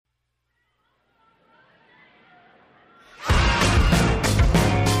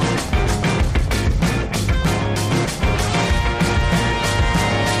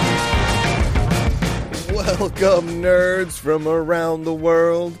Welcome, nerds from around the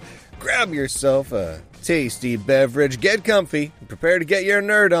world. Grab yourself a tasty beverage, get comfy, and prepare to get your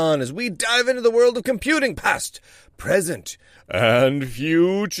nerd on as we dive into the world of computing, past, present, and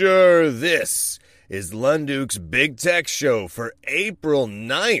future. This is Lunduke's Big Tech Show for April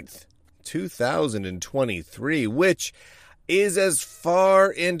 9th, 2023, which is as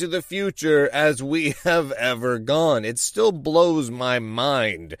far into the future as we have ever gone. It still blows my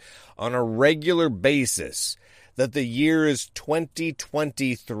mind on a regular basis that the year is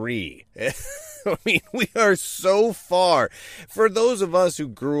 2023. I mean, we are so far. For those of us who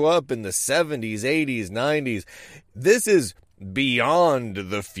grew up in the 70s, 80s, 90s, this is beyond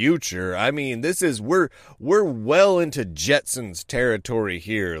the future. I mean, we're well into Jetsons territory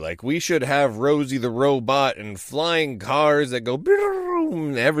here. Like, we should have Rosie the Robot and flying cars that go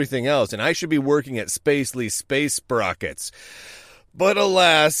and everything else. And I should be working at Spacely Space Sprockets. But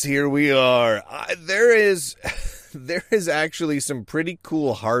alas, here we are. There is actually some pretty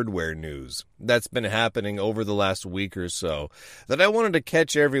cool hardware news that's been happening over the last week or so that I wanted to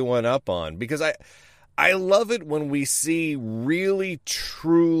catch everyone up on, because I love it when we see really,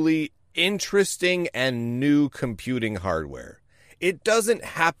 truly interesting and new computing hardware. It doesn't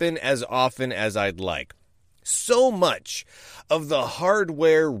happen as often as I'd like. So much of the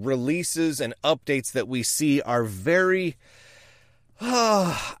hardware releases and updates that we see are very...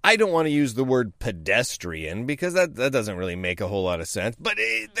 I don't want to use the word pedestrian because that doesn't really make a whole lot of sense, but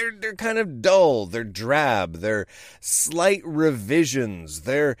they're kind of dull, they're drab, they're slight revisions,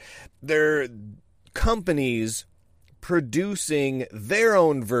 they're companies producing their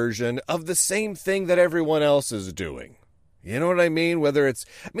own version of the same thing that everyone else is doing. You know what I mean?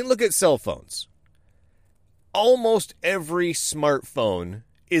 Look at cell phones. Almost every smartphone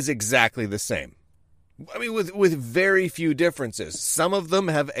is exactly the same. I mean, with very few differences. Some of them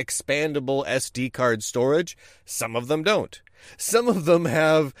have expandable SD card storage. Some of them don't. Some of them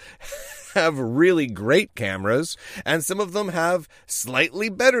have really great cameras, and some of them have slightly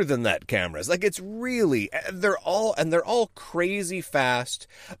better than that cameras. Like, it's really, they're all crazy fast,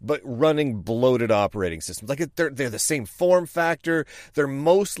 but running bloated operating systems. Like, they're the same form factor. They're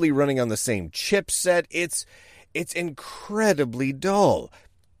mostly running on the same chipset. It's incredibly dull.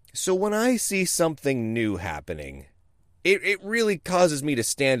 So when I see something new happening, it really causes me to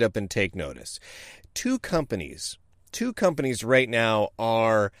stand up and take notice. Two companies right now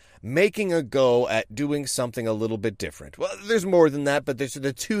are making a go at doing something a little bit different. Well, there's more than that, but there's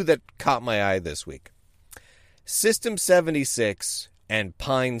the two that caught my eye this week. System 76 and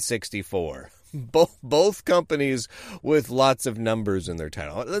Pine 64. Both companies with lots of numbers in their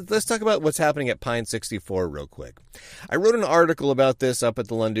title. Let's talk about what's happening at Pine 64 real quick. I wrote an article about this up at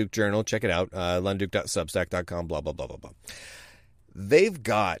the Lunduke Journal. Check it out, lunduke.substack.com, blah, blah, blah, blah, blah. They've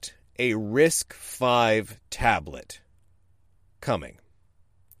got a RISC-V tablet coming.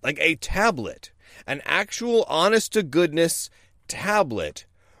 Like a tablet. An actual honest-to-goodness tablet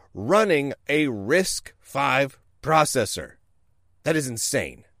running a RISC-V processor. That is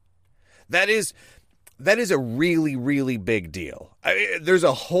insane. That is a really, really big deal. There's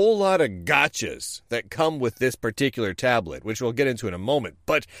a whole lot of gotchas that come with this particular tablet, which we'll get into in a moment.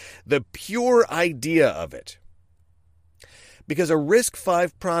 But the pure idea of it, because a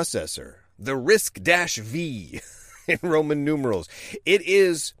RISC-V processor, the RISC-V in Roman numerals, it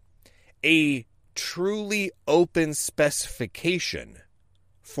is a truly open specification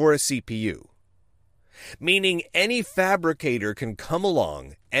for a CPU. Meaning any fabricator can come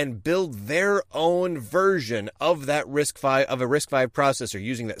along and build their own version of that RISC-V, of a RISC-V processor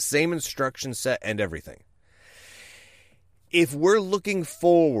using that same instruction set and everything. If we're looking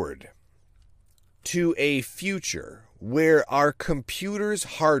forward to a future where our computer's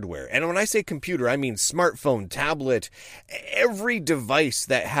hardware, and when I say computer, I mean smartphone, tablet, every device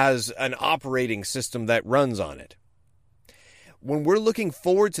that has an operating system that runs on it, when we're looking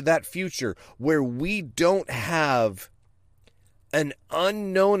forward to that future where we don't have an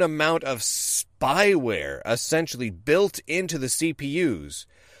unknown amount of spyware essentially built into the CPUs,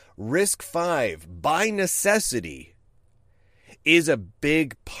 RISC-V, by necessity, is a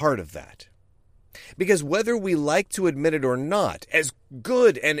big part of that. Because whether we like to admit it or not, as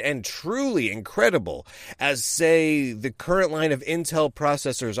good and truly incredible as, say, the current line of Intel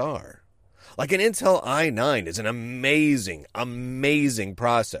processors are, like an Intel i9 is an amazing, amazing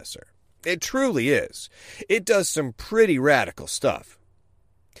processor. It truly is. It does some pretty radical stuff.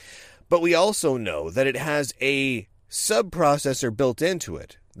 But we also know that it has a subprocessor built into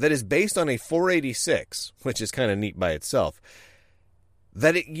it that is based on a 486, which is kind of neat by itself,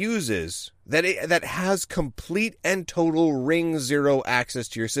 that it uses, that has complete and total ring zero access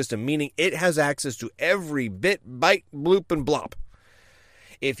to your system, meaning it has access to every bit, byte, bloop, and blop.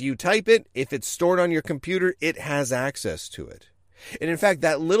 If you type it, if it's stored on your computer, it has access to it. And in fact,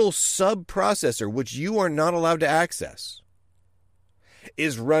 that little sub-processor, which you are not allowed to access,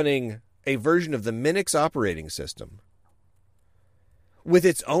 is running a version of the Minix operating system with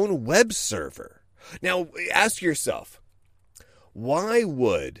its own web server. Now, ask yourself, why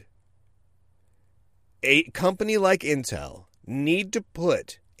would a company like Intel need to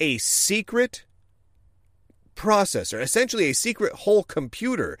put a secret processor, essentially a secret whole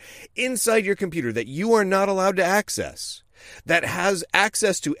computer, inside your computer that you are not allowed to access, that has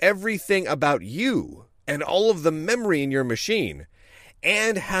access to everything about you and all of the memory in your machine,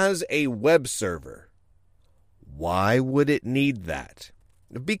 and has a web server? Why would it need that?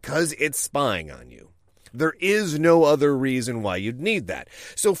 Because it's spying on you. There is no other reason why you'd need that.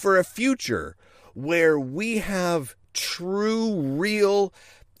 So for a future where we have true, real,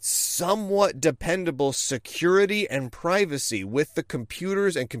 somewhat dependable security and privacy with the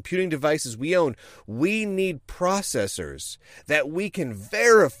computers and computing devices we own, we need processors that we can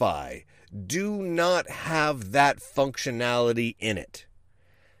verify do not have that functionality in it.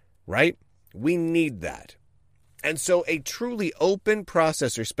 Right? We need that. And so a truly open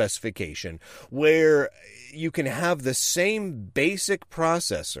processor specification where you can have the same basic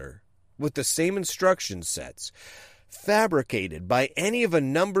processor with the same instruction sets fabricated by any of a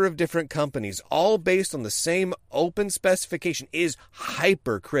number of different companies, all based on the same open specification, is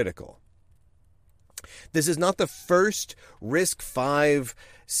hypercritical. This is not the first RISC-V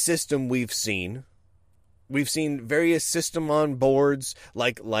system we've seen. We've seen various system on boards,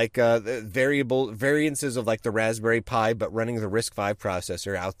 like variances of like the Raspberry Pi, but running the RISC-V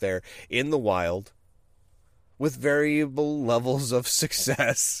processor out there in the wild with variable levels of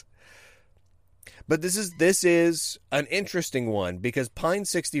success. But this is an interesting one because Pine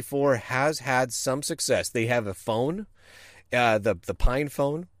 64 has had some success. They have a phone, the Pine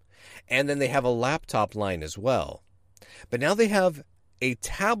phone, and then they have a laptop line as well. But now they have a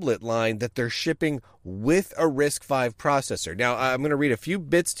tablet line that they're shipping with a RISC-V processor. Now, I'm going to read a few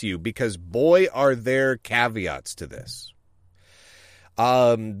bits to you because, boy, are there caveats to this.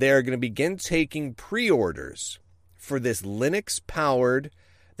 They're going to begin taking pre-orders for this Linux-powered,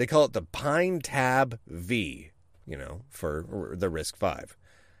 they call it the Pine Tab V, for the RISC-V,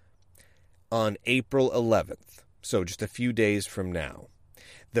 on April 11th, so just a few days from now.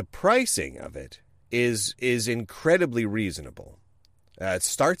 The pricing of it is incredibly reasonable. It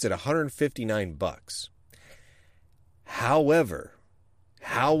starts at $159. However,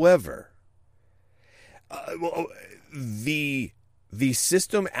 the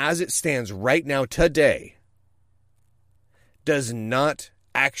system as it stands right now today does not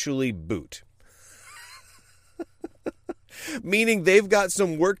actually boot. Meaning they've got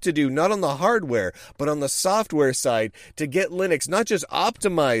some work to do, not on the hardware, but on the software side to get Linux not just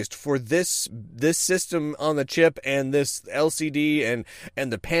optimized for this system on the chip and this LCD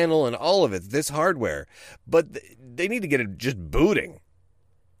and the panel and all of it, this hardware, but they need to get it just booting.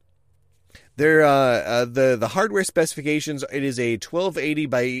 The hardware specifications, it is a 1280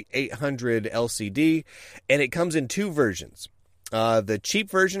 by 800 LCD, and it comes in two versions. The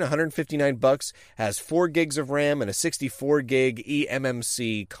cheap version, $159, has 4 gigs of RAM and a 64 gig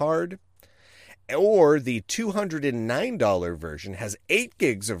eMMC card. Or the $209 version has 8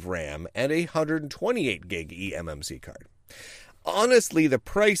 gigs of RAM and a 128 gig eMMC card. Honestly, the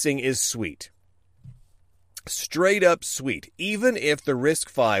pricing is sweet. Straight up sweet. Even if the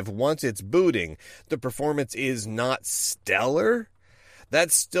RISC-V, once it's booting, the performance is not stellar,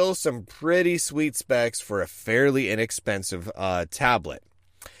 that's still some pretty sweet specs for a fairly inexpensive tablet.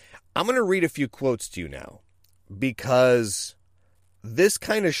 I'm going to read a few quotes to you now because this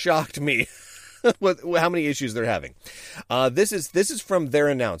kind of shocked me with how many issues they're having. This is from their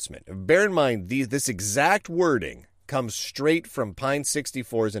announcement. Bear in mind, this exact wording comes straight from Pine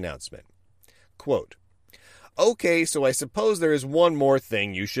 64's announcement. Quote, "Okay, so I suppose there is one more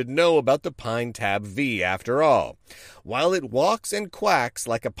thing you should know about the Pine Tab V after all. While it walks and quacks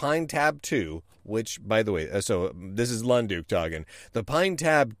like a Pine Tab 2, which, by the way, so this is Lunduke talking, the Pine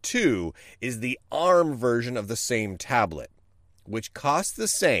Tab 2 is the ARM version of the same tablet, which costs the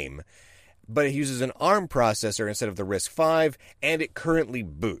same, but it uses an ARM processor instead of the RISC-V, and it currently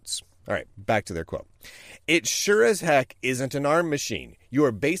boots." All right, back to their quote. "It sure as heck isn't an ARM machine. You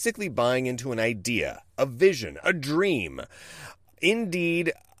are basically buying into an idea, a vision, a dream.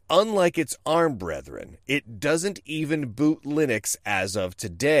 Indeed, unlike its ARM brethren, it doesn't even boot Linux as of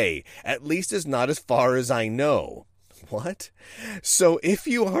today, at least as not as far as I know. What? So if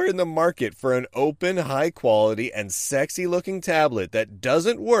you are in the market for an open, high-quality, and sexy-looking tablet that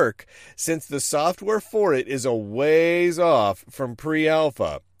doesn't work since the software for it is a ways off from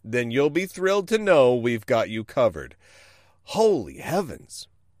pre-alpha, then you'll be thrilled to know we've got you covered. Holy heavens.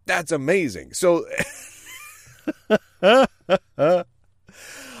 That's amazing. So,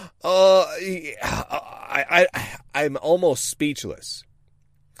 I'm almost speechless.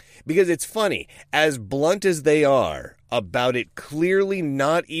 Because it's funny, as blunt as they are about it clearly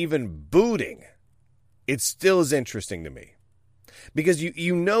not even booting, it still is interesting to me. Because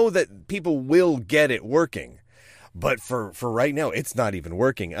you know that people will get it working. But for right now, it's not even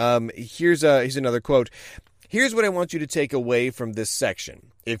working. Here's another quote. Here's what I want you to take away from this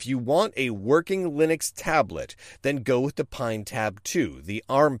section. If you want a working Linux tablet, then go with the Pine Tab 2, the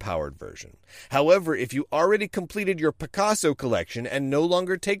ARM-powered version. However, if you already completed your Picasso collection and no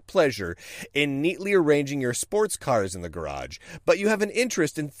longer take pleasure in neatly arranging your sports cars in the garage, but you have an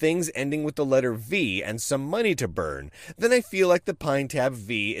interest in things ending with the letter V and some money to burn, then I feel like the Pine Tab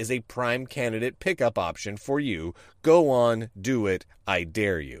V is a prime candidate pickup option for you. Go on, do it, I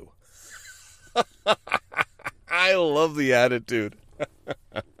dare you. I love the attitude.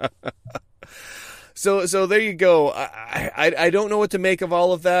 So there you go. I don't know what to make of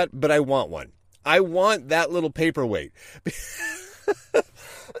all of that, but I want one. I want that little paperweight.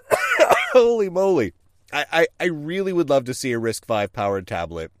 Holy moly. I really would love to see a RISC-V powered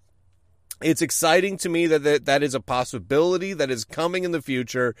tablet. It's exciting to me that is a possibility that is coming in the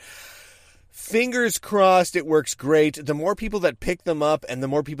future. Fingers crossed it works great. The more people that pick them up and the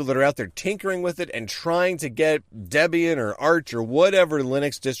more people that are out there tinkering with it and trying to get Debian or Arch or whatever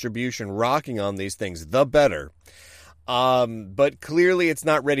Linux distribution rocking on these things, the better. But clearly it's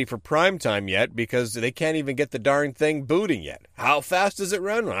not ready for prime time yet because they can't even get the darn thing booting yet. How fast does it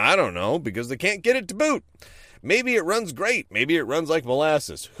run? I don't know, because they can't get it to boot. Maybe it runs great. Maybe it runs like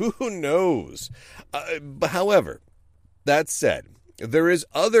molasses. Who knows? However, that said, there is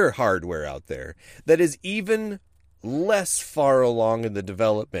other hardware out there that is even less far along in the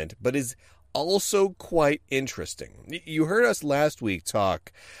development, but is also quite interesting. You heard us last week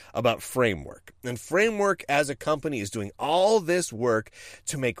talk about Framework, and Framework as a company is doing all this work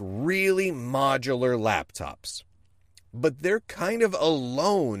to make really modular laptops. But they're kind of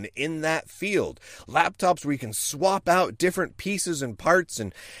alone in that field. Laptops where you can swap out different pieces and parts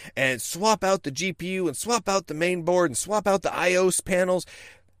and swap out the GPU and swap out the main board and swap out the iOS panels.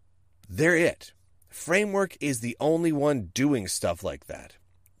 They're it. Framework is the only one doing stuff like that.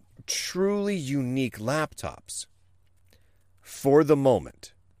 Truly unique laptops. For the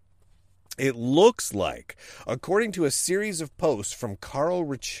moment. It looks like, according to a series of posts from Carl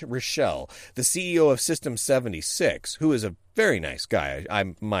Richel, the CEO of System 76, who is a very nice guy,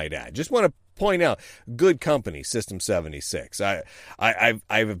 I might add. Just want to point out, good company, System 76.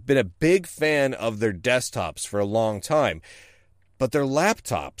 I've been a big fan of their desktops for a long time, but their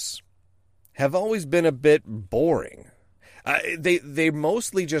laptops have always been a bit boring. They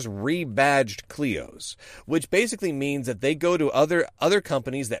mostly just rebadged Clios, which basically means that they go to other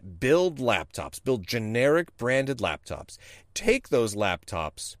companies that build laptops, build generic branded laptops, take those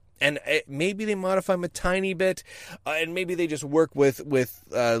laptops, and maybe they modify them a tiny bit, and maybe they just work with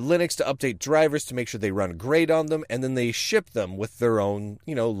Linux to update drivers to make sure they run great on them, and then they ship them with their own,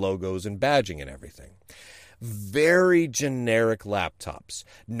 logos and badging and everything. Very generic laptops.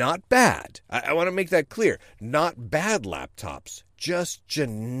 Not bad. I want to make that clear. Not bad laptops. Just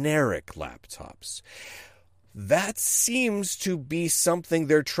generic laptops. That seems to be something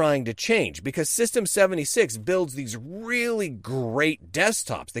they're trying to change because System 76 builds these really great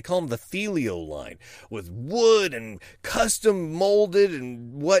desktops. They call them the Thelio line with wood and custom molded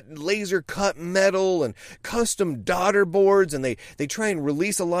and laser cut metal and custom daughter boards, and they try and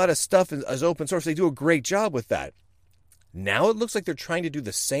release a lot of stuff as open source. They do a great job with that. Now it looks like they're trying to do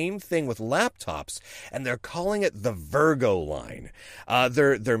the same thing with laptops, and they're calling it the Virgo line.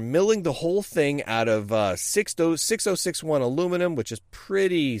 They're milling the whole thing out of 6061 aluminum, which is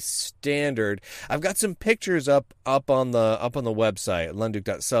pretty standard. I've got some pictures up on the website,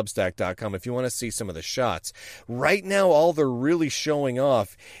 lunduke.substack.com, if you want to see some of the shots. Right now, all they're really showing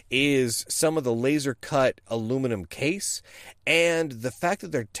off is some of the laser cut aluminum case, and the fact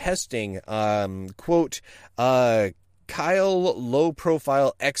that they're testing, Kyle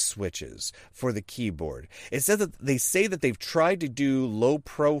low-profile X switches for the keyboard. It says that they say that they've tried to do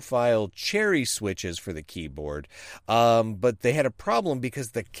low-profile cherry switches for the keyboard, but they had a problem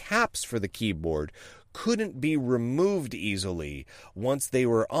because the caps for the keyboard couldn't be removed easily once they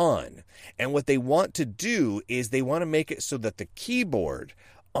were on. And what they want to do is they want to make it so that the keyboard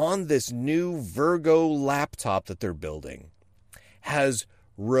on this new Virgo laptop that they're building has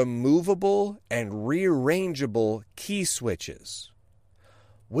removable and rearrangeable key switches,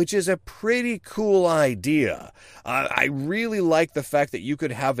 which is a pretty cool idea. I really like the fact that you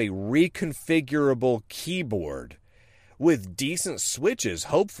could have a reconfigurable keyboard with decent switches,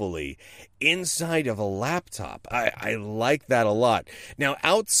 hopefully, inside of a laptop. I like that a lot. Now,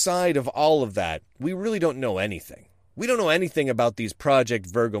 outside of all of that, we really don't know anything. We don't know anything about these Project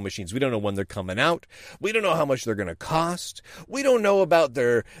Virgo machines. We don't know when they're coming out. We don't know how much they're going to cost. We don't know about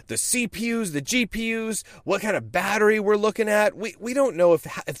the CPUs, the GPUs, what kind of battery we're looking at. We don't know if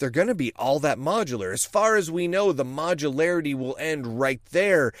they're going to be all that modular. As far as we know, the modularity will end right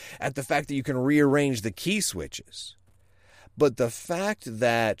there at the fact that you can rearrange the key switches. But the fact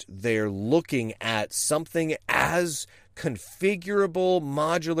that they're looking at something as configurable,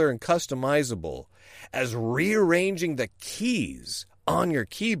 modular, and customizable as rearranging the keys on your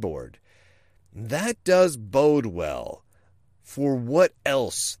keyboard, that does bode well for what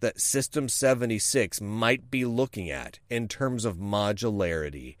else that System 76 might be looking at in terms of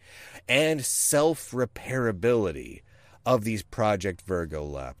modularity and self-repairability of these Project Virgo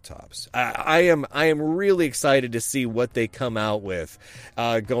laptops. I am really excited to see what they come out with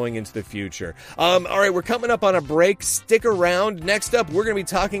going into the future. All right, we're coming up on a break. Stick around. Next up, we're going to be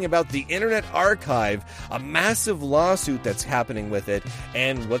talking about the Internet Archive, a massive lawsuit that's happening with it,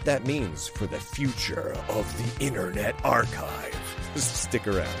 and what that means for the future of the Internet Archive. Stick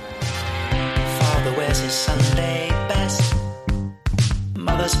around. Father wears his Sunday best.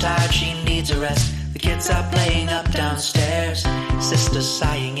 Mother's tired, she needs a rest. The kids are playing up downstairs. Sister's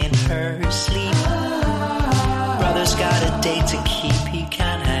sighing in her sleep. Brother's got a date to keep. He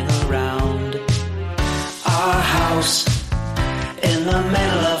can't hang around. Our house in the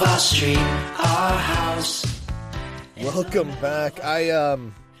middle of our street. Our house. Welcome back.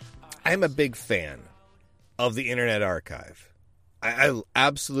 I'm a big fan of the Internet Archive. I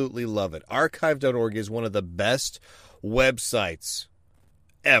absolutely love it. Archive.org is one of the best websites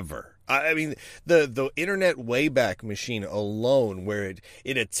ever. I mean, the Internet Wayback Machine alone, where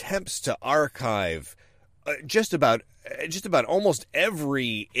it attempts to archive just about almost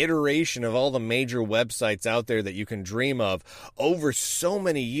every iteration of all the major websites out there that you can dream of over so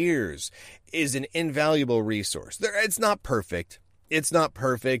many years, is an invaluable resource. It's not perfect. It's not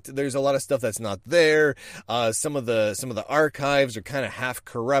perfect. There's a lot of stuff that's not there. Some of the archives are kind of half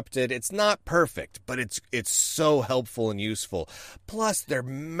corrupted. It's not perfect, but it's so helpful and useful. Plus, their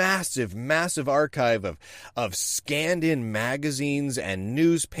massive archive of scanned-in magazines and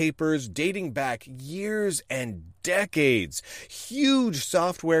newspapers dating back years and decades. Huge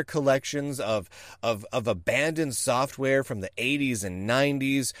software collections of abandoned software from the 80s and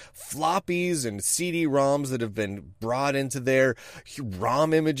 90s, floppies and CD-ROMs that have been brought into there,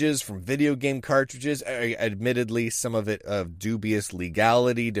 ROM images from video game cartridges, admittedly some of it of dubious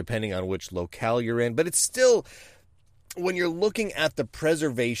legality depending on which locale you're in, but it's still, when you're looking at the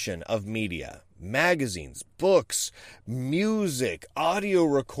preservation of media, magazines, books, music, audio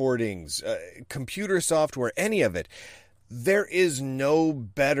recordings, computer software, any of it, there is no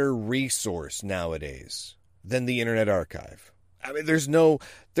better resource nowadays than the Internet Archive. I mean,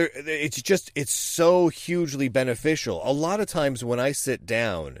 it's so hugely beneficial. A lot of times when I sit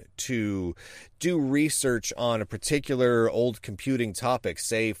down to do research on a particular old computing topic,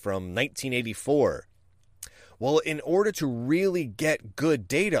 say from 1984, well, in order to really get good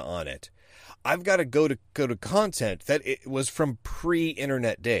data on it, I've got to go to content that it was from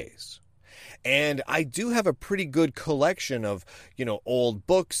pre-internet days. And I do have a pretty good collection of, old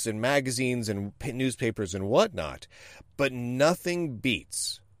books and magazines and newspapers and whatnot, but nothing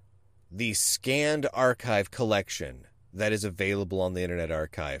beats the scanned archive collection that is available on the Internet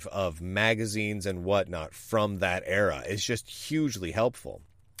Archive of magazines and whatnot from that era. It's just hugely helpful.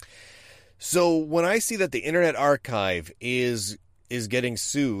 So when I see that the Internet Archive is getting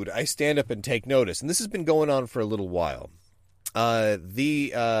sued, I stand up and take notice. And this has been going on for a little while.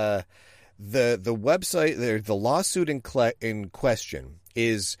 The website, the lawsuit in question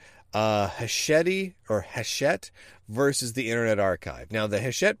is Hachette versus the Internet Archive. Now, the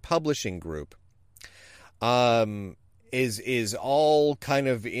Hachette Publishing Group is all kind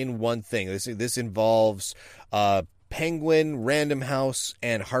of in one thing. This involves Penguin, Random House,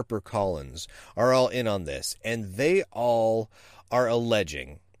 and HarperCollins are all in on this, and they all are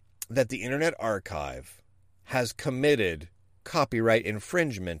alleging that the Internet Archive has committed copyright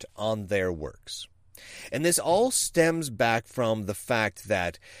infringement on their works. And this all stems back from the fact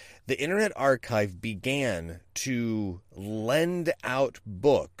that the Internet Archive began to lend out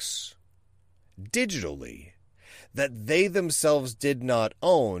books digitally that they themselves did not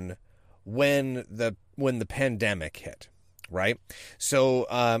own when the pandemic hit, right? So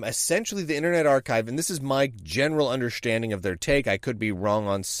essentially the Internet Archive, and this is my general understanding of their take, I could be wrong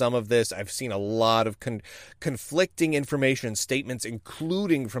on some of this. I've seen a lot of conflicting information and statements,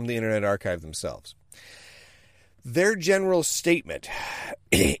 including from the Internet Archive themselves. Their general statement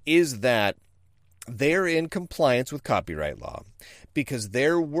is that they're in compliance with copyright law because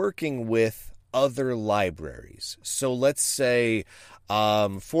they're working with other libraries. So let's say,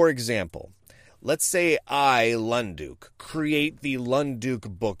 for example, let's say I, Lunduke, create the Lunduke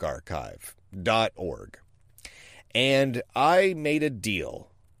Book Archive.org, and I made a deal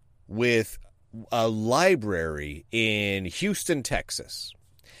with a library in Houston, Texas.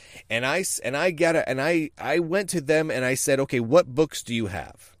 And I went to them and I said, okay, what books do you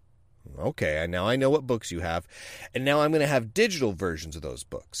have? Okay, now I know what books you have. And now I'm going to have digital versions of those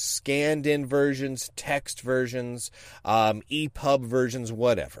books. Scanned in versions, text versions, EPUB versions,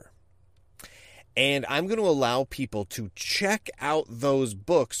 whatever. And I'm going to allow people to check out those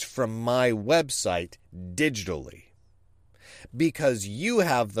books from my website digitally. Because you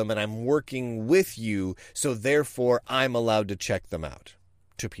have them and I'm working with you, so therefore I'm allowed to check them out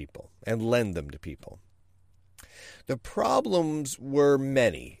to people and lend them to people. The problems were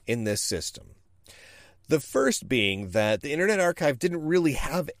many in this system. The first being that the Internet Archive didn't really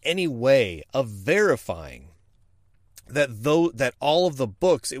have any way of verifying that all of the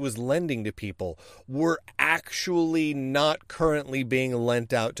books it was lending to people were actually not currently being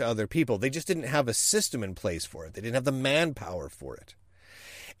lent out to other people. They just didn't have a system in place for it. They didn't have the manpower for it.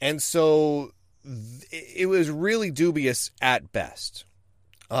 And so it was really dubious at best.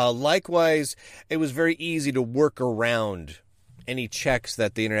 Likewise, it was very easy to work around any checks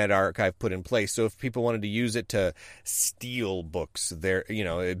that the Internet Archive put in place. So if people wanted to use it to steal books,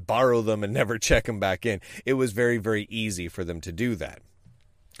 borrow them and never check them back in, it was very, very easy for them to do that.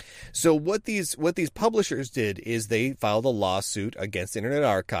 So what these publishers did is they filed a lawsuit against the Internet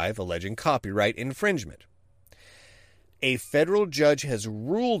Archive alleging copyright infringement. A federal judge has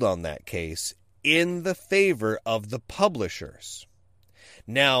ruled on that case in the favor of the publishers.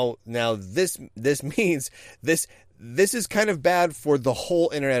 Now this means this is kind of bad for the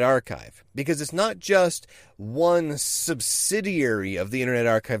whole Internet Archive, because it's not just one subsidiary of the Internet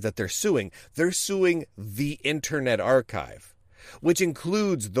Archive that they're suing. They're suing the Internet Archive, which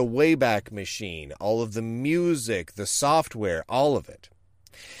includes the Wayback Machine, all of the music, the software, all of it.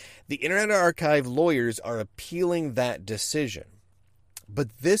 The Internet Archive lawyers are appealing that decision.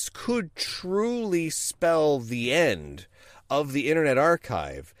 But this could truly spell the end of the Internet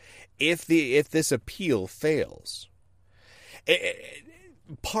Archive if this appeal fails.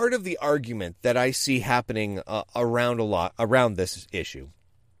 Part of the argument that I see happening around this issue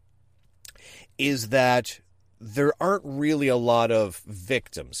is that there aren't really a lot of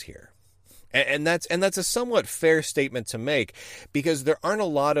victims here. And that's a somewhat fair statement to make, because there aren't a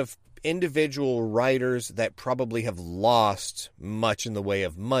lot of individual writers that probably have lost much in the way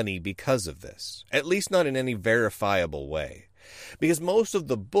of money because of this, at least not in any verifiable way. Because most of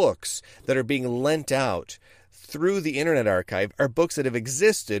the books that are being lent out through the Internet Archive are books that have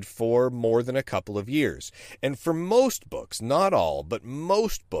existed for more than a couple of years. And for most books, not all, but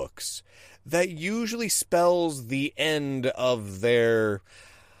most books, that usually spells the end of their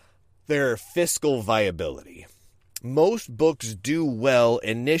fiscal viability. Most books do well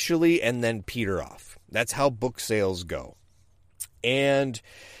initially and then peter off. That's how book sales go. And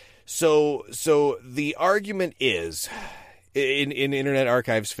so the argument is, in Internet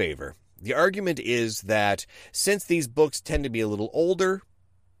Archive's favor, the argument is that since these books tend to be a little older,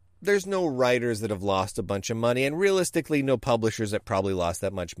 there's no writers that have lost a bunch of money, and realistically no publishers that probably lost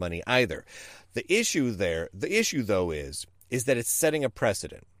that much money either. The issue though is that it's setting a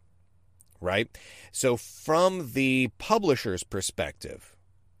precedent. Right? So from the publisher's perspective,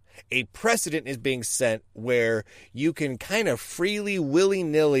 a precedent is being set where you can kind of freely,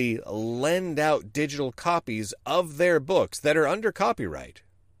 willy-nilly lend out digital copies of their books that are under copyright,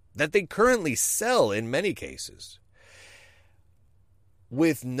 that they currently sell in many cases,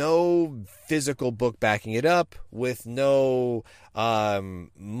 with no physical book backing it up, with no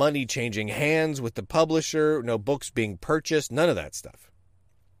money changing hands with the publisher, no books being purchased, none of that stuff.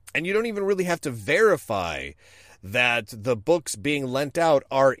 And you don't even really have to verify that the books being lent out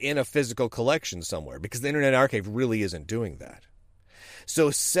are in a physical collection somewhere, because the Internet Archive really isn't doing that.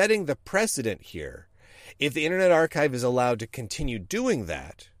 So setting the precedent here, if the Internet Archive is allowed to continue doing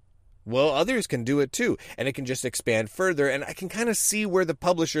that, well, others can do it too, and it can just expand further, and I can kind of see where the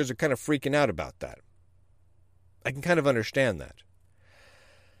publishers are kind of freaking out about that. I can kind of understand that.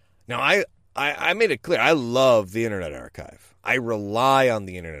 Now, I made it clear, I love the Internet Archive. I rely on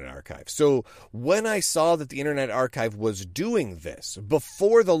the Internet Archive. So when I saw that the Internet Archive was doing this,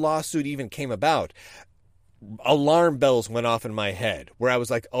 before the lawsuit even came about, alarm bells went off in my head where I was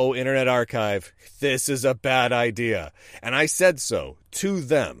like, oh, Internet Archive, this is a bad idea. And I said so to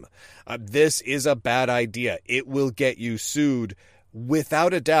them. This is a bad idea. It will get you sued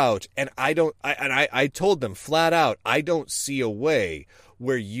without a doubt. And I told them flat out, I don't see a way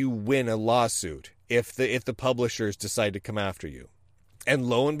where you win a lawsuit if the publishers decide to come after you. And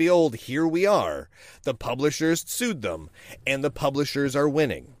lo and behold, here we are. The publishers sued them, and the publishers are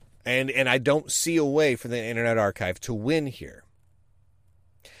winning. And I don't see a way for the Internet Archive to win here.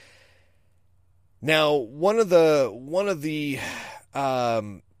 Now, one of the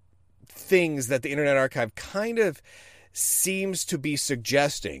things that the Internet Archive kind of seems to be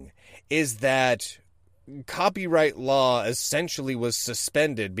suggesting is that copyright law essentially was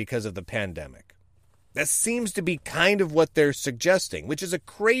suspended because of the pandemic. That seems to be kind of what they're suggesting, which is a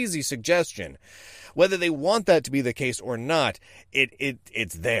crazy suggestion. Whether they want that to be the case or not,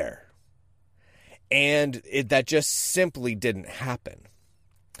 it's there. And that just simply didn't happen.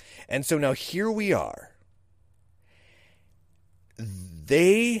 And so now here we are.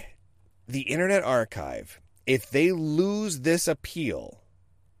 The Internet Archive, if they lose this appeal,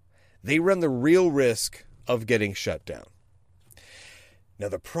 they run the real risk of getting shut down. Now,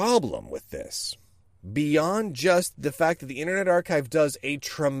 the problem with this, beyond just the fact that the Internet Archive does a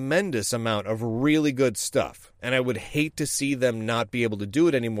tremendous amount of really good stuff, and I would hate to see them not be able to do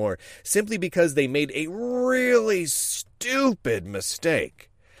it anymore, simply because they made a really stupid mistake.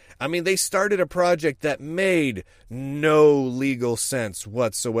 I mean, they started a project that made no legal sense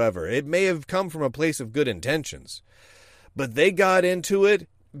whatsoever. It may have come from a place of good intentions, but they got into it.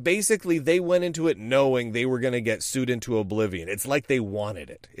 Basically, they went into it knowing they were going to get sued into oblivion. It's like they wanted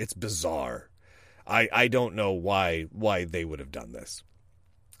it. It's bizarre. I don't know why they would have done this.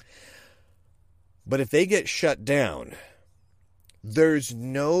 But if they get shut down, there's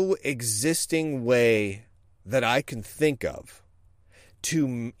no existing way that I can think of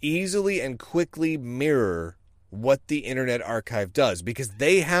to easily and quickly mirror what the Internet Archive does, because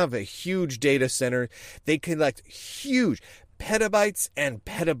they have a huge data center. They collect huge petabytes and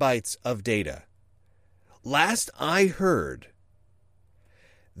petabytes of data. Last I heard,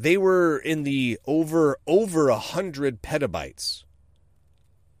 they were in the over 100 petabytes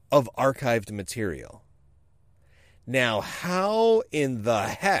of archived material. Now, how in the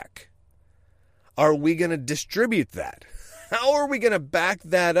heck are we going to distribute that? How are we going to back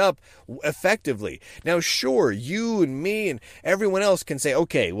that up effectively? Now, sure, you and me and everyone else can say,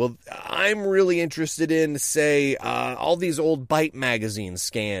 okay, well, I'm really interested in, say, all these old Byte magazine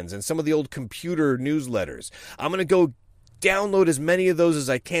scans and some of the old computer newsletters. I'm going to go download as many of those as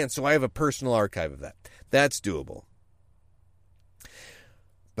I can so I have a personal archive of that. That's doable.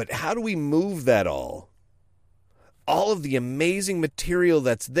 But how do we move that all of the amazing material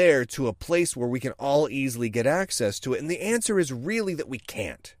that's there, to a place where we can all easily get access to it? And the answer is really that we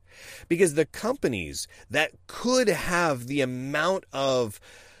can't. Because the companies that could have the amount of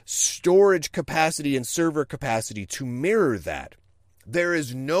storage capacity and server capacity to mirror that, there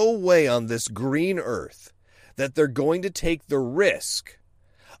is no way on this green earth that they're going to take the risk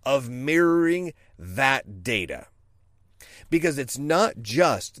of mirroring that data. Because it's not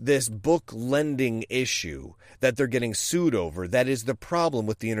just this book lending issue that they're getting sued over that is the problem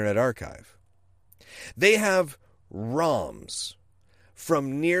with the Internet Archive. They have ROMs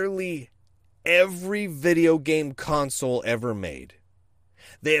from nearly every video game console ever made.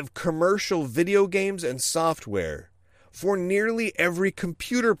 They have commercial video games and software for nearly every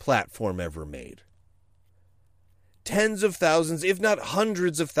computer platform ever made. Tens of thousands, if not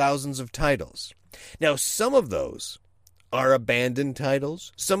hundreds of thousands of titles. Now, some of those are abandoned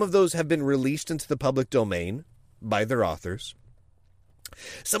titles. Some of those have been released into the public domain by their authors.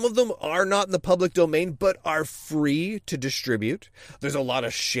 Some of them are not in the public domain, but are free to distribute. There's a lot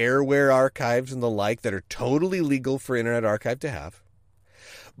of shareware archives and the like that are totally legal for Internet Archive to have.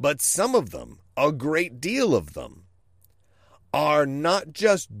 But some of them, a great deal of them, are not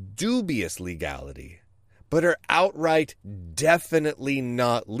just dubious legality, but are outright definitely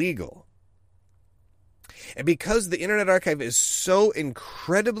not legal. And because the Internet Archive is so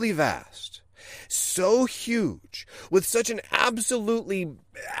incredibly vast, so huge, with such an absolutely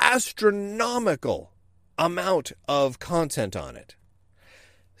astronomical amount of content on it,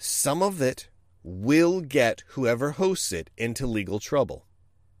 some of it will get whoever hosts it into legal trouble.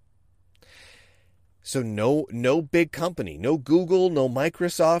 So no big company, no Google, no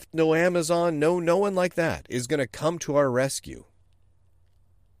Microsoft, no Amazon, no one like that is going to come to our rescue.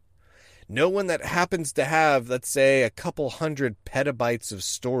 No one that happens to have, let's say, a couple hundred petabytes of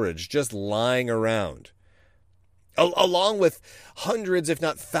storage just lying around. Along with hundreds, if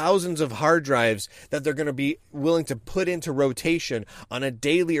not thousands, of hard drives that they're going to be willing to put into rotation on a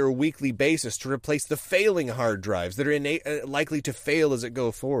daily or weekly basis to replace the failing hard drives that are likely to fail as it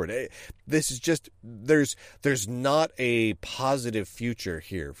go forward. This is just, there's not a positive future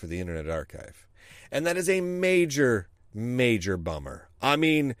here for the Internet Archive. And that is a major, major bummer. I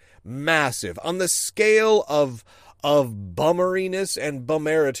mean, massive. On the scale of bummeriness and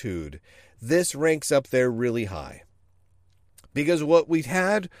bummeritude, this ranks up there really high. Because what we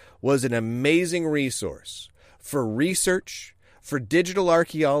had was an amazing resource for research, for digital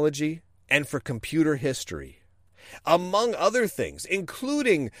archaeology, and for computer history. Among other things,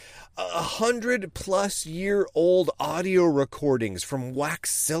 including 100-plus-year-old audio recordings from wax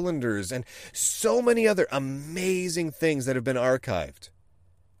cylinders and so many other amazing things that have been archived.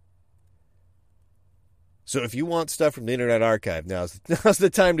 So if you want stuff from the Internet Archive, now's the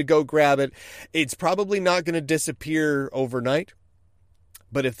time to go grab it. It's probably not going to disappear overnight.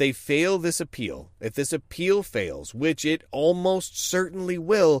 But if they fail this appeal, if this appeal fails, which it almost certainly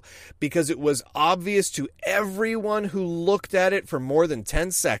will, because it was obvious to everyone who looked at it for more than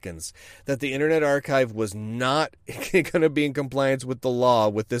 10 seconds that the Internet Archive was not going to be in compliance with the law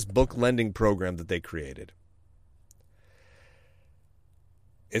with this book lending program that they created.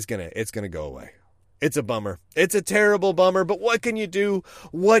 It's gonna go away. It's a bummer. It's a terrible bummer, but what can you do?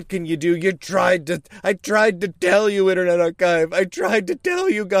 What can you do? I tried to tell you, Internet Archive. I tried to tell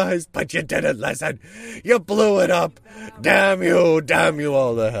you guys, but you didn't listen. You blew it up. Damn you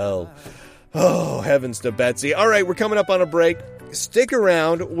all to hell. Oh, heavens to Betsy. All right, we're coming up on a break. Stick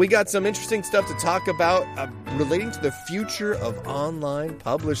around. We got some interesting stuff to talk about relating to the future of online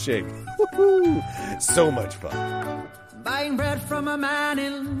publishing. Woo-hoo. So much fun. Buying bread from a man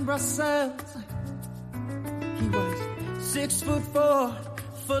in Brussels. He was 6'4",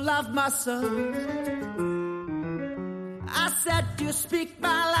 full of muscle. I said, "Do you speak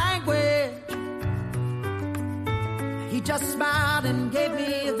my language?" He just smiled and gave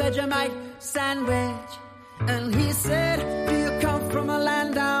me a Vegemite sandwich. And he said, "Do you come from a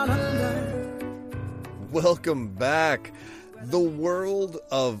land down under?" Welcome back. The world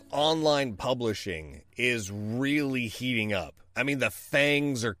of online publishing is really heating up. I mean, the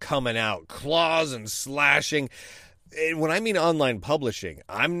fangs are coming out, claws and slashing. And when I mean online publishing,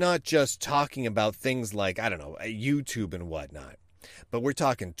 I'm not just talking about things like, I don't know, YouTube and whatnot. But we're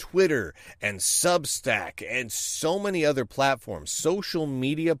talking Twitter and Substack and so many other platforms, social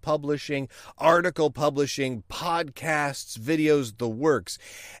media publishing, article publishing, podcasts, videos, the works.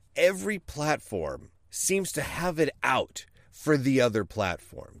 Every platform seems to have it out for the other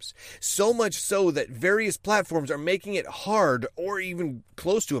platforms. So much so that various platforms are making it hard or even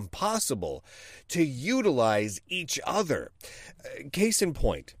close to impossible to utilize each other. Case in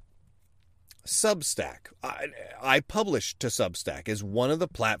point, Substack. I publish to Substack is one of the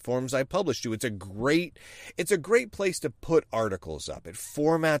platforms I publish to. It's a great place to put articles up. It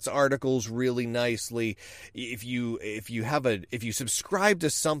formats articles really nicely. If you subscribe to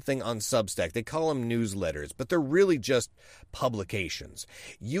something on Substack, they call them newsletters, but they're really just publications.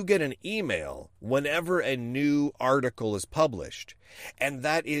 You get an email whenever a new article is published, and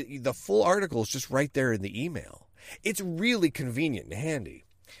that is the full article is just right there in the email. It's really convenient and handy.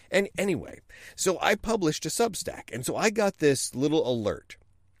 And anyway, so I published a Substack, and so I got this little alert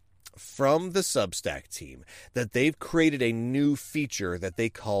from the Substack team that they've created a new feature that they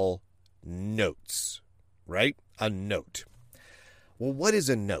call notes, right? A note. Well, what is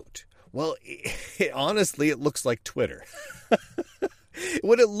a note? Well, honestly, it looks like Twitter.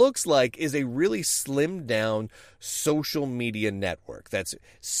 What it looks like is a really slimmed down social media network that's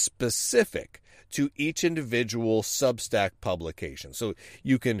specific to each individual Substack publication. So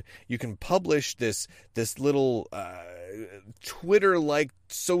you can publish this little Twitter-like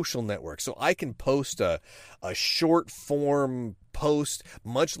social network. So I can post a short form post,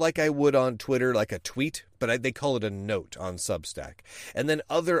 much like I would on Twitter, like a tweet, but they call it a note on Substack. And then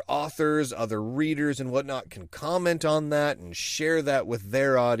other authors, other readers and whatnot can comment on that and share that with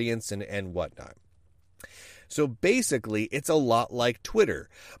their audience and whatnot. So basically, it's a lot like Twitter,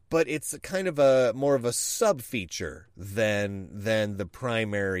 but it's kind of a more of a sub-feature than the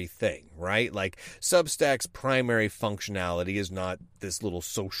primary thing, right? Like Substack's primary functionality is not this little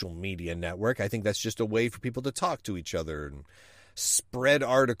social media network. I think that's just a way for people to talk to each other and spread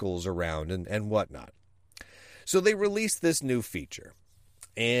articles around and whatnot. So they released this new feature.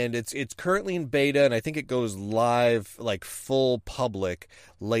 And it's currently in beta, and I think it goes live, like full public,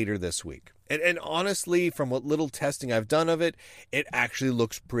 later this week. And honestly, from what little testing I've done of it, it actually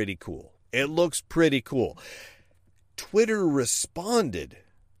looks pretty cool. It looks pretty cool. Twitter responded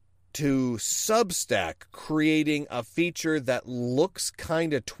to Substack creating a feature that looks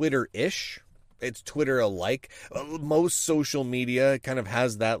kind of Twitter-ish. It's Twitter-alike. Most social media kind of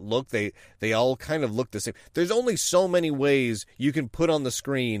has that look. They all kind of look the same. There's only so many ways you can put on the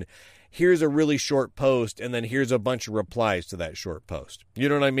screen, here's a really short post, and then here's a bunch of replies to that short post. You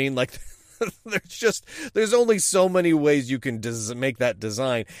know what I mean? Like, there's only so many ways you can make that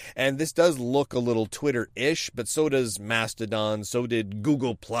design. And this does look a little Twitter-ish, but so does Mastodon, so did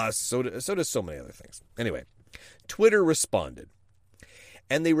Google+, so does so many other things. Anyway, Twitter responded.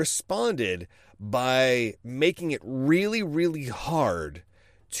 And they responded by making it really, really hard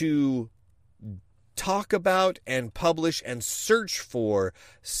to talk about and publish and search for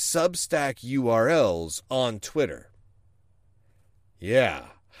Substack URLs on Twitter. Yeah.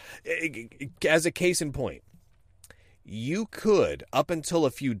 As a case in point, you could, up until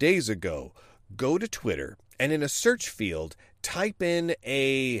a few days ago, go to Twitter and in a search field, type in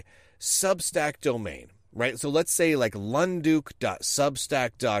a Substack domain, right? So let's say like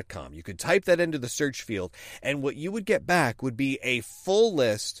lunduke.substack.com. You could type that into the search field, and what you would get back would be a full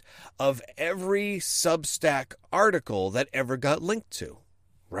list of every Substack article that ever got linked to.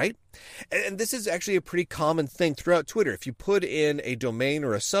 Right? And this is actually a pretty common thing throughout Twitter. If you put in a domain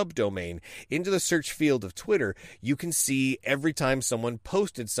or a subdomain into the search field of Twitter, you can see every time someone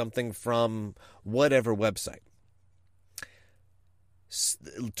posted something from whatever website.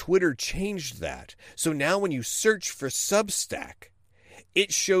 Twitter changed that. So now when you search for Substack,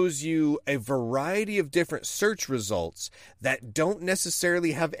 it shows you a variety of different search results that don't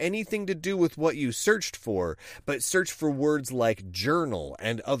necessarily have anything to do with what you searched for, but search for words like journal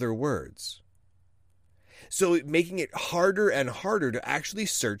and other words. So making it harder and harder to actually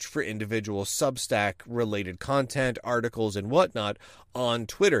search for individual Substack-related content, articles, and whatnot on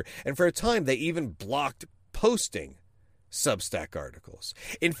Twitter. And for a time, they even blocked posting Substack articles.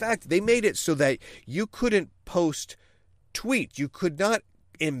 In fact, they made it so that you couldn't post tweet. You could not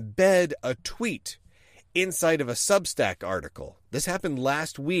embed a tweet inside of a Substack article. This happened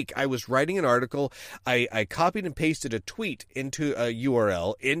last week. I was writing an article. I copied and pasted a tweet into a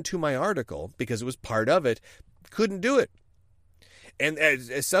URL into my article because it was part of it. Couldn't do it. And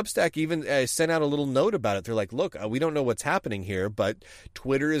Substack even sent out a little note about it. They're like, look, we don't know what's happening here, but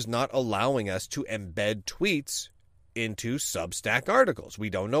Twitter is not allowing us to embed tweets into Substack articles. We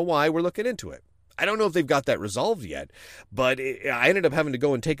don't know why. We're looking into it. I don't know if they've got that resolved yet, but I ended up having to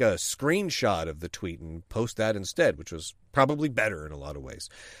go and take a screenshot of the tweet and post that instead, which was probably better in a lot of ways.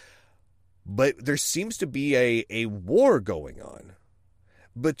 But there seems to be a war going on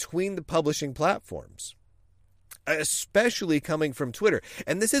between the publishing platforms, especially coming from Twitter.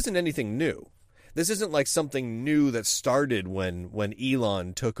 And this isn't anything new. This isn't like something new that started when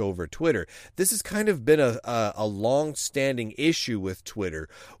Elon took over Twitter. This has kind of been a long-standing issue with Twitter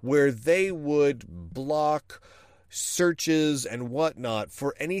where they would block searches and whatnot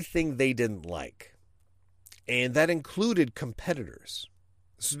for anything they didn't like. And that included competitors.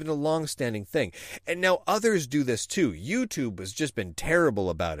 This has been a long-standing thing. And now others do this too. YouTube has just been terrible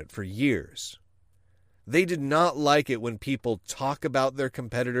about it for years. They did not like it when people talk about their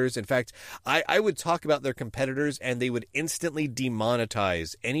competitors. In fact, I would talk about their competitors and they would instantly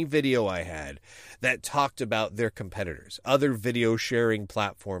demonetize any video I had that talked about their competitors. Other video sharing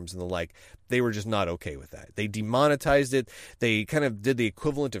platforms and the like, they were just not okay with that. They demonetized it. They kind of did the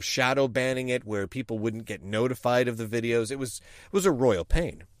equivalent of shadow banning it where people wouldn't get notified of the videos. It was a royal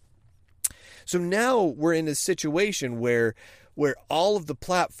pain. So now we're in a situation where all of the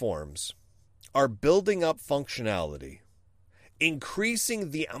platforms are building up functionality,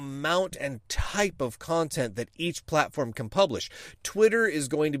 increasing the amount and type of content that each platform can publish. Twitter is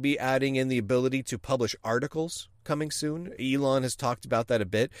going to be adding in the ability to publish articles coming soon. Elon has talked about that a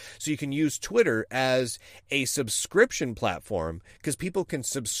bit. So you can use Twitter as a subscription platform because people can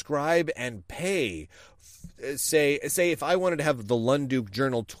subscribe and pay. Say if I wanted to have the Lunduke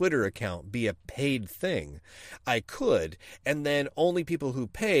Journal Twitter account be a paid thing, I could, and then only people who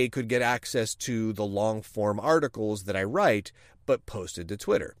pay could get access to the long-form articles that I write, but posted to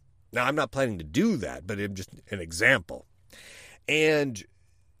Twitter. Now, I'm not planning to do that, but I'm just an example. And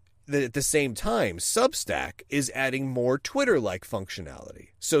at the same time, Substack is adding more Twitter-like functionality.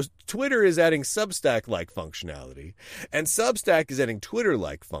 So Twitter is adding Substack-like functionality, and Substack is adding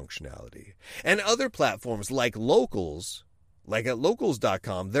Twitter-like functionality. And other platforms like Locals, like at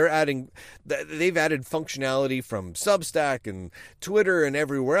locals.com, they've added functionality from Substack and Twitter and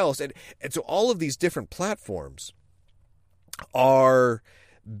everywhere else. And so all of these different platforms are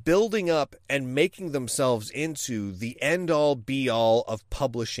building up and making themselves into the end-all be-all of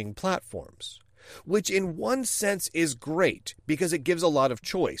publishing platforms, which in one sense is great because it gives a lot of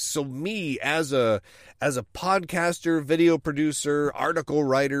choice. So me as a podcaster, video producer, article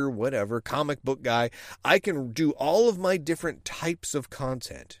writer, whatever, comic book guy, I can do all of my different types of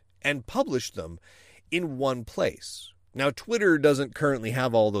content and publish them in one place. Now, Twitter doesn't currently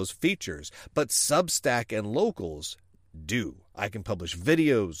have all those features, but Substack and Locals do. I can publish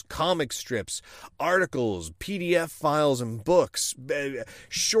videos, comic strips, articles, PDF files and books,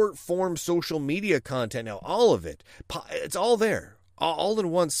 short form social media content. Now, all of it, it's all there, all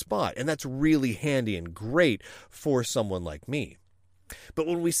in one spot. And that's really handy and great for someone like me. But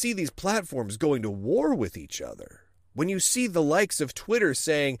when we see these platforms going to war with each other, when you see the likes of Twitter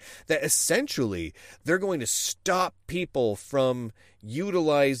saying that essentially they're going to stop people from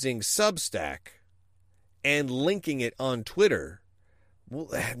utilizing Substack and linking it on Twitter, well,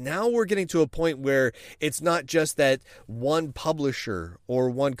 now we're getting to a point where it's not just that one publisher or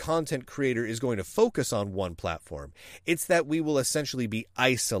one content creator is going to focus on one platform. It's that we will essentially be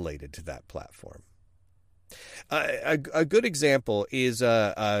isolated to that platform. A good example is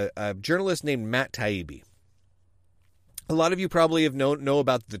a journalist named Matt Taibbi. A lot of you probably have know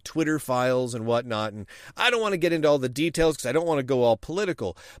about the Twitter files and whatnot, and I don't want to get into all the details because I don't want to go all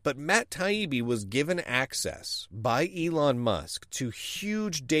political, but Matt Taibbi was given access by Elon Musk to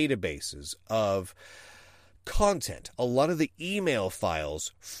huge databases of content, a lot of the email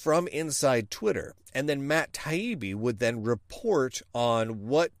files from inside Twitter, and then Matt Taibbi would then report on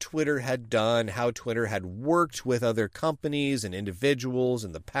what Twitter had done, how Twitter had worked with other companies and individuals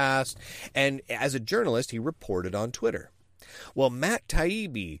in the past, and as a journalist, he reported on Twitter. Well, Matt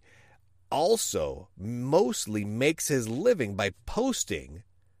Taibbi also mostly makes his living by posting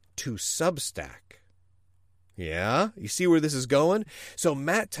to Substack. Yeah, you see where this is going? So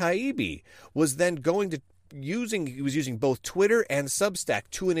Matt Taibbi was then using both Twitter and Substack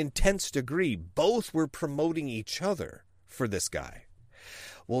to an intense degree. Both were promoting each other for this guy.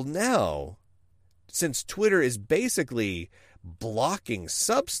 Well, now, since Twitter is basically blocking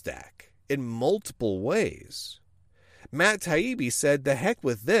Substack in multiple ways, Matt Taibbi said, the heck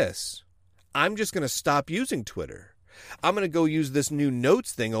with this. I'm just going to stop using Twitter. I'm going to go use this new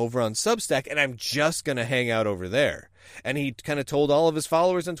notes thing over on Substack, and I'm just going to hang out over there. And he kind of told all of his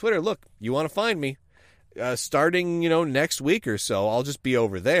followers on Twitter, look, you want to find me? Starting, next week or so, I'll just be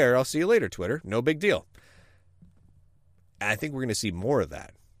over there. I'll see you later, Twitter. No big deal. I think we're going to see more of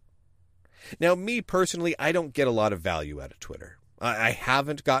that. Now, me personally, I don't get a lot of value out of Twitter. I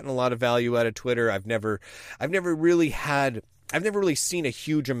haven't gotten a lot of value out of Twitter. I've never really seen a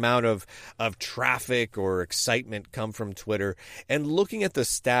huge amount of traffic or excitement come from Twitter. And looking at the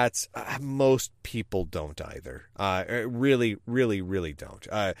stats, most people don't either. Really, really, really don't.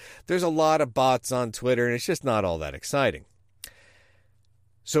 There's a lot of bots on Twitter, and it's just not all that exciting.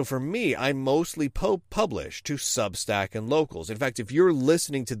 So for me, I mostly publish to Substack and Locals. In fact, if you're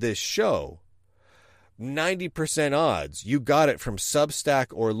listening to this show, 90% odds you got it from Substack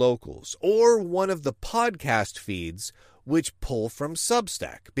or Locals, or one of the podcast feeds which pull from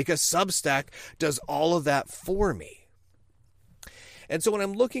Substack, because Substack does all of that for me. And so when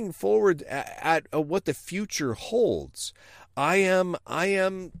I'm looking forward at what the future holds, I am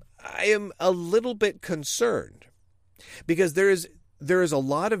a little bit concerned, because there is a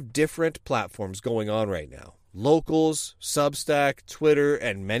lot of different platforms going on right now. Locals, Substack, Twitter,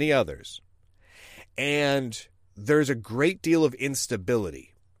 and many others. And there's a great deal of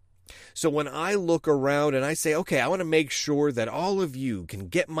instability. So when I look around and I say, okay, I want to make sure that all of you can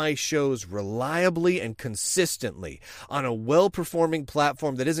get my shows reliably and consistently on a well-performing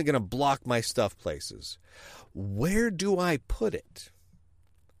platform that isn't going to block my stuff places, where do I put it?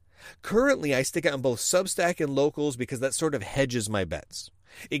 Currently, I stick it on both Substack and Locals because that sort of hedges my bets.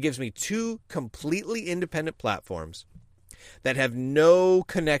 It gives me two completely independent platforms that have no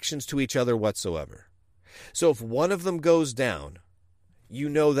connections to each other whatsoever. So if one of them goes down, you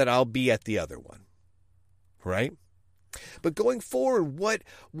know that I'll be at the other one, right? But going forward,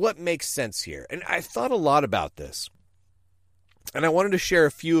 what makes sense here? And I've thought a lot about this, and I wanted to share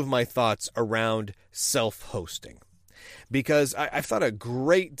a few of my thoughts around self-hosting, because I've thought a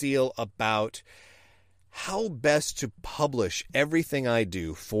great deal about how best to publish everything I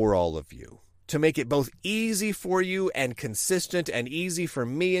do for all of you, to make it both easy for you and consistent, and easy for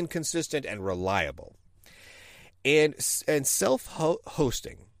me and consistent and reliable. And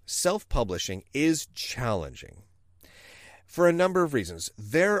self-hosting, self-publishing is challenging for a number of reasons.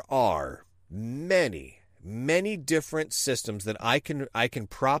 There are many, many different systems that I can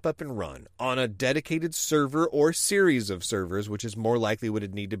prop up and run on a dedicated server or series of servers, which is more likely what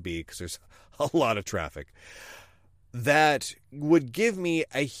it'd need to be because there's a lot of traffic, that would give me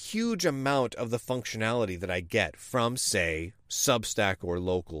a huge amount of the functionality that I get from, say, Substack or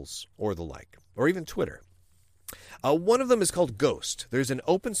Locals or the like, or even Twitter. One of them is called Ghost. There's an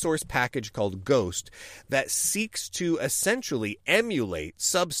open source package called Ghost that seeks to essentially emulate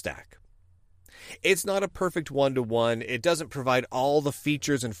Substack. It's not a perfect one-to-one. It doesn't provide all the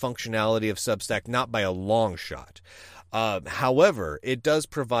features and functionality of Substack, not by a long shot. However, it does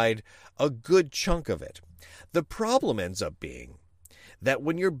provide a good chunk of it. The problem ends up being that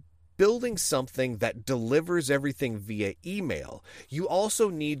when you're building something that delivers everything via email, you also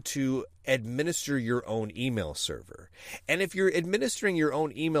need to administer your own email server. And if you're administering your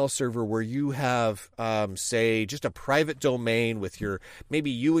own email server where you have, say, just a private domain with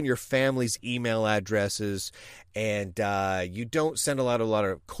maybe you and your family's email addresses, and you don't send a lot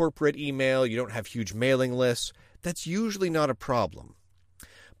of corporate email, you don't have huge mailing lists, that's usually not a problem.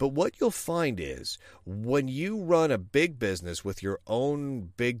 But what you'll find is when you run a big business with your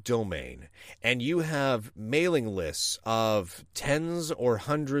own big domain and you have mailing lists of tens or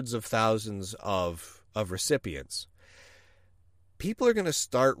hundreds of thousands of recipients, people are going to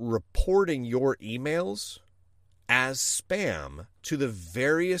start reporting your emails as spam to the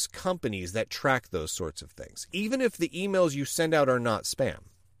various companies that track those sorts of things, even if the emails you send out are not spam.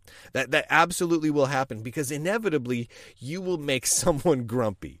 That absolutely will happen because inevitably you will make someone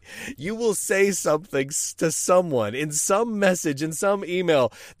grumpy. You will say something to someone in some message, in some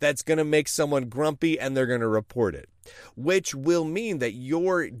email that's going to make someone grumpy and they're going to report it, which will mean that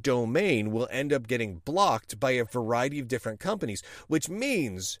your domain will end up getting blocked by a variety of different companies, which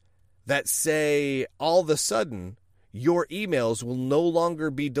means that, say, all of a sudden, your emails will no longer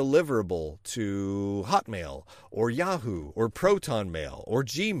be deliverable to Hotmail or Yahoo or ProtonMail or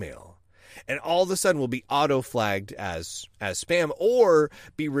Gmail. And all of a sudden will be auto-flagged as spam or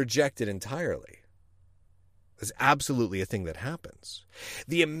be rejected entirely. It's absolutely a thing that happens.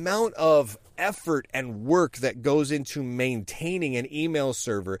 The amount of effort and work that goes into maintaining an email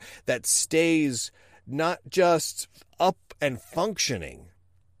server that stays not just up and functioning,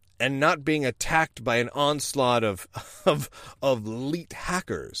 and not being attacked by an onslaught of elite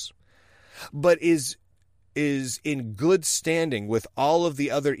hackers, but is in good standing with all of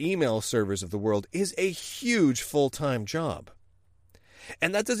the other email servers of the world, is a huge full-time job.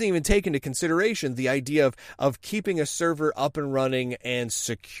 And that doesn't even take into consideration the idea of keeping a server up and running and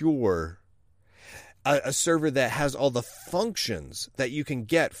secure. A server that has all the functions that you can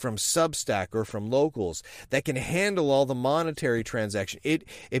get from Substack or from Locals that can handle all the monetary transaction,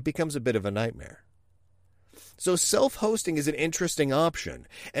 it becomes a bit of a nightmare. So self-hosting is an interesting option,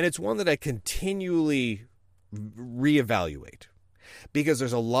 and it's one that I continually reevaluate because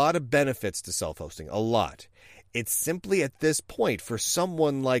there's a lot of benefits to self-hosting, a lot. It's simply at this point for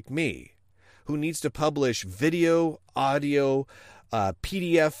someone like me who needs to publish video, audio,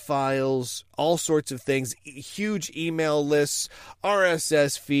 PDF files, all sorts of things, huge email lists,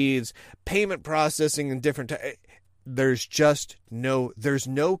 RSS feeds, payment processing, and different. There's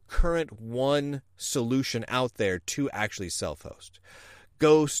no current one solution out there to actually self-host.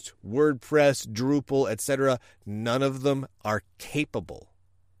 Ghost, WordPress, Drupal, etc. None of them are capable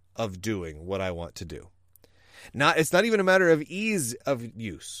of doing what I want to do. It's not even a matter of ease of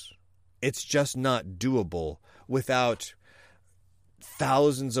use. It's just not doable without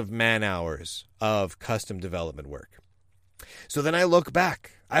thousands of man-hours of custom development work. So then I look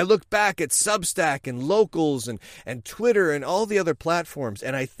back at Substack and Locals and Twitter and all the other platforms,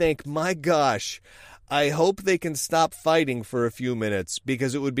 and I think, my gosh, I hope they can stop fighting for a few minutes,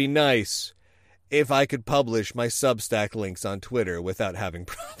 because it would be nice if I could publish my Substack links on Twitter without having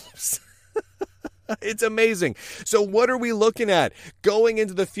problems. It's amazing. So what are we looking at going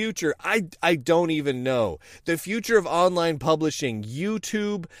into the future? I don't even know. The future of online publishing,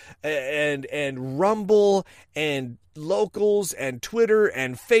 YouTube and Rumble and Locals and Twitter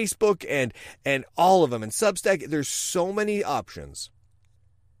and Facebook and all of them and Substack. There's so many options.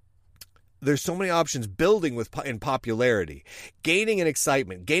 There's so many options building in popularity, gaining in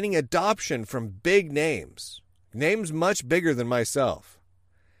excitement, gaining adoption from big names much bigger than myself,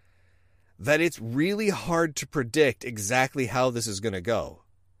 that it's really hard to predict exactly how this is going to go.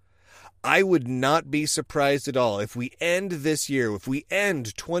 I would not be surprised at all if we end this year, if we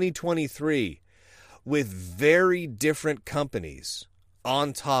end 2023 with very different companies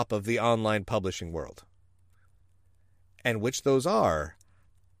on top of the online publishing world. And which those are,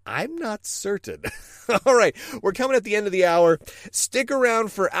 I'm not certain. All right, we're coming at the end of the hour. Stick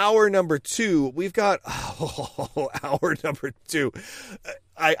around for hour number 2. We've got hour number 2.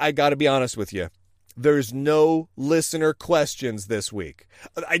 I got to be honest with you. There's no listener questions this week.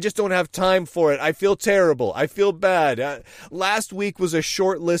 I just don't have time for it. I feel terrible. I feel bad. Last week was a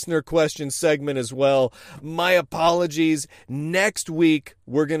short listener question segment as well. My apologies. Next week,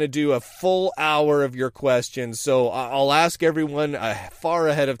 we're going to do a full hour of your questions. So I'll ask everyone far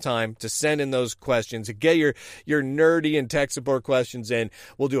ahead of time to send in those questions. Get your nerdy and tech support questions in.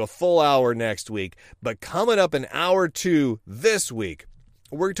 We'll do a full hour next week. But coming up in hour 2 this week,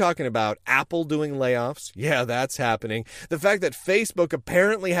 we're talking about Apple doing layoffs. Yeah, that's happening. The fact that Facebook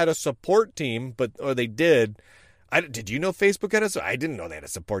apparently had a support team, or they did. Did you know Facebook had I didn't know they had a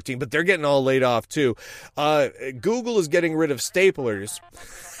support team, but they're getting all laid off too. Google is getting rid of staplers.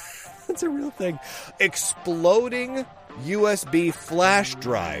 That's a real thing. Exploding USB flash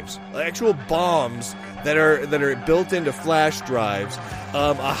drives, actual bombs that are built into flash drives.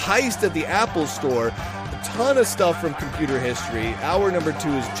 A heist at the Apple Store. Ton of stuff from computer history. Hour number 2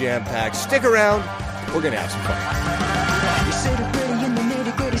 is jam-packed. Stick around. We're going to have some fun. You sit pretty in the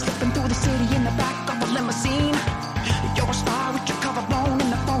nitty-gritty, slipping through the city in the back of a limousine. You're a star with your collarbone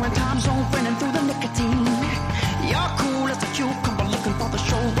in the foreign time zone, running through the nicotine. You're cool as a cucumber, looking for the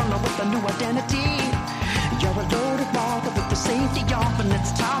showrunner with a new identity. You're a loaded revolver with the safety off, and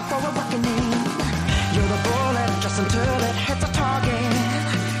it's time for a reckoning. You're the bullet, just until it hits a target.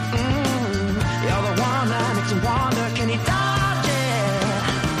 You're the one that makes you wonder, can he dodge it?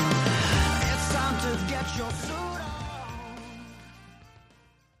 It's time to get your suit.